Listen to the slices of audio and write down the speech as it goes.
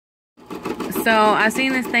So I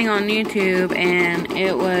seen this thing on YouTube, and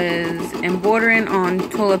it was embroidering on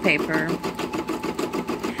toilet paper.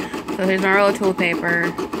 So here's my roll of toilet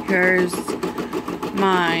paper. Here's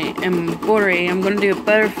my embroidery. I'm going to do a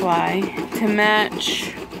butterfly to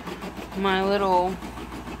match my little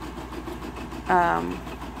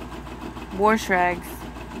wash rags.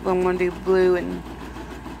 I'm going to do blue and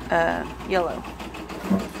yellow.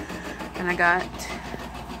 And I got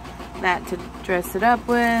that to dress it up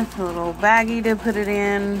with, a little baggie to put it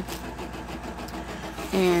in,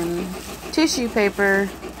 and tissue paper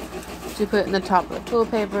to put in the top of the toilet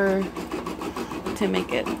paper to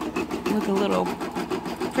make it look a little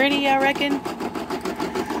pretty, I reckon.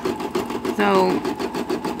 So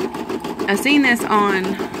I seen this on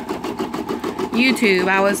YouTube.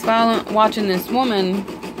 I was watching this woman,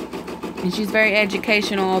 and she's very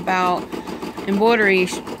educational about embroidery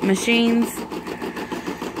machines.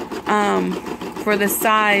 For the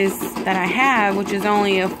size that I have, which is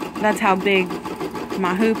only that's how big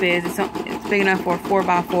my hoop is. It's big enough for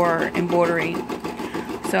 4x4 embroidery.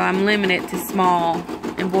 So I'm limited to small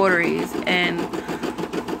embroideries, and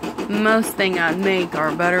most thing I make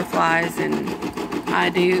are butterflies, and I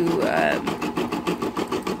do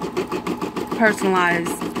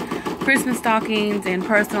personalized Christmas stockings and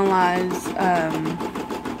personalized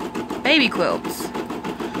baby quilts,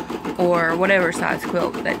 or whatever size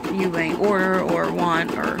quilt that you may order or want.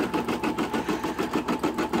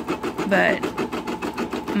 But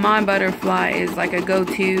my butterfly is like a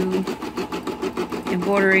go-to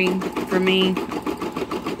embroidery for me.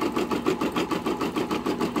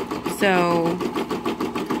 So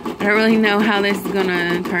I don't really know how this is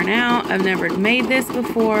gonna turn out. I've never made this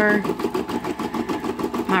before.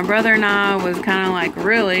 My brother and I was kind of like,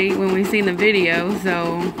 really, when we seen the video,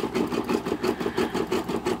 so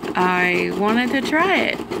I wanted to try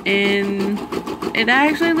it, and it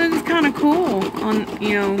actually looks kind of cool on,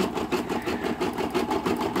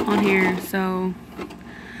 on here. So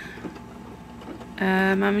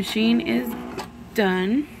my machine is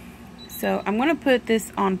done, so I'm gonna put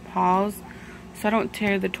this on pause so I don't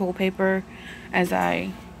tear the toilet paper as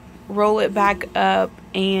I roll it back up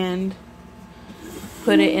and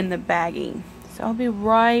put it in the baggie. So I'll be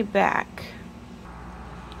right back.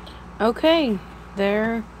 Okay,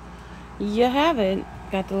 there you have it.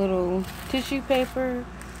 Got the little tissue paper,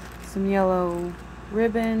 some yellow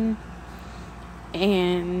ribbon,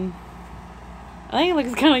 and I think it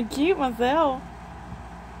looks kind of cute myself.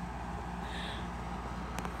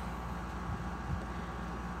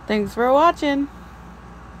 Thanks for watching.